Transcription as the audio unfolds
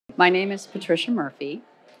My name is Patricia Murphy.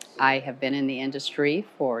 I have been in the industry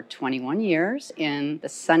for 21 years in the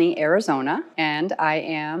sunny Arizona, and I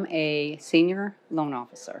am a senior loan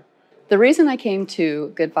officer. The reason I came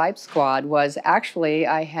to Good Vibe Squad was actually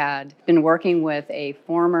I had been working with a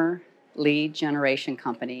former lead generation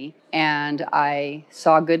company, and I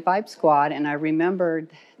saw Good Vibe Squad, and I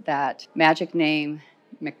remembered that magic name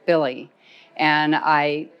McBilly, and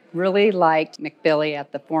I really liked McBilly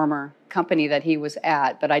at the former company that he was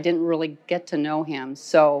at, but I didn't really get to know him.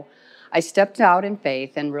 So I stepped out in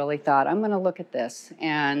faith and really thought, I'm going to look at this.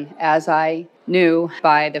 And as I knew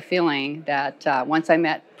by the feeling that once I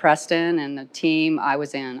met Preston and the team, I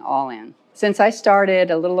was all in. Since I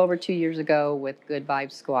started a little over 2 years ago with Good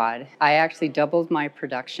Vibe Squad, I actually doubled my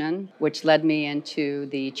production, which led me into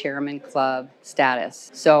the Chairman Club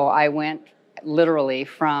status. So I went literally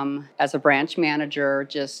from, as a branch manager,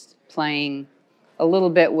 just playing a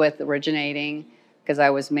little bit with originating, because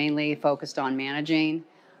I was mainly focused on managing.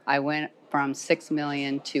 I went from 6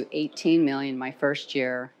 million to 18 million my first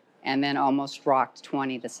year, and then almost rocked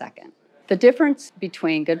 20 the second. The difference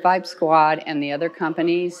between Good Vibe Squad and the other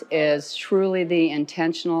companies is truly the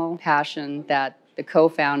intentional passion that the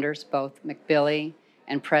co-founders, both McBilly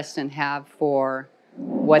and Preston, have for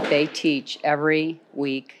what they teach every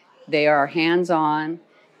week. They are hands-on,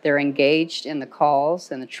 they're engaged in the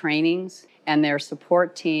calls and the trainings, and their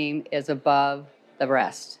support team is above the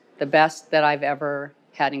rest, the best that I've ever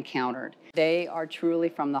had encountered. They are truly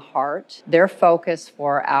from the heart. Their focus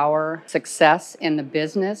for our success in the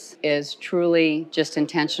business is truly just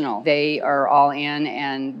intentional. They are all in,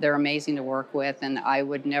 and they're amazing to work with, and I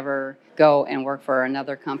would never go and work for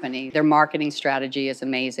another company. Their marketing strategy is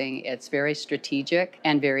amazing. It's very strategic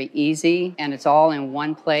and very easy, and it's all in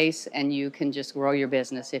one place, and you can just grow your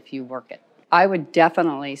business if you work it. I would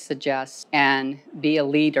definitely suggest and be a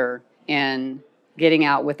leader in getting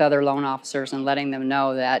out with other loan officers and letting them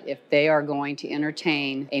know that if they are going to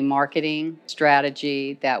entertain a marketing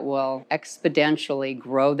strategy that will exponentially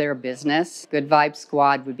grow their business, Good Vibe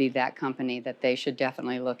Squad would be that company that they should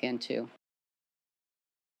definitely look into.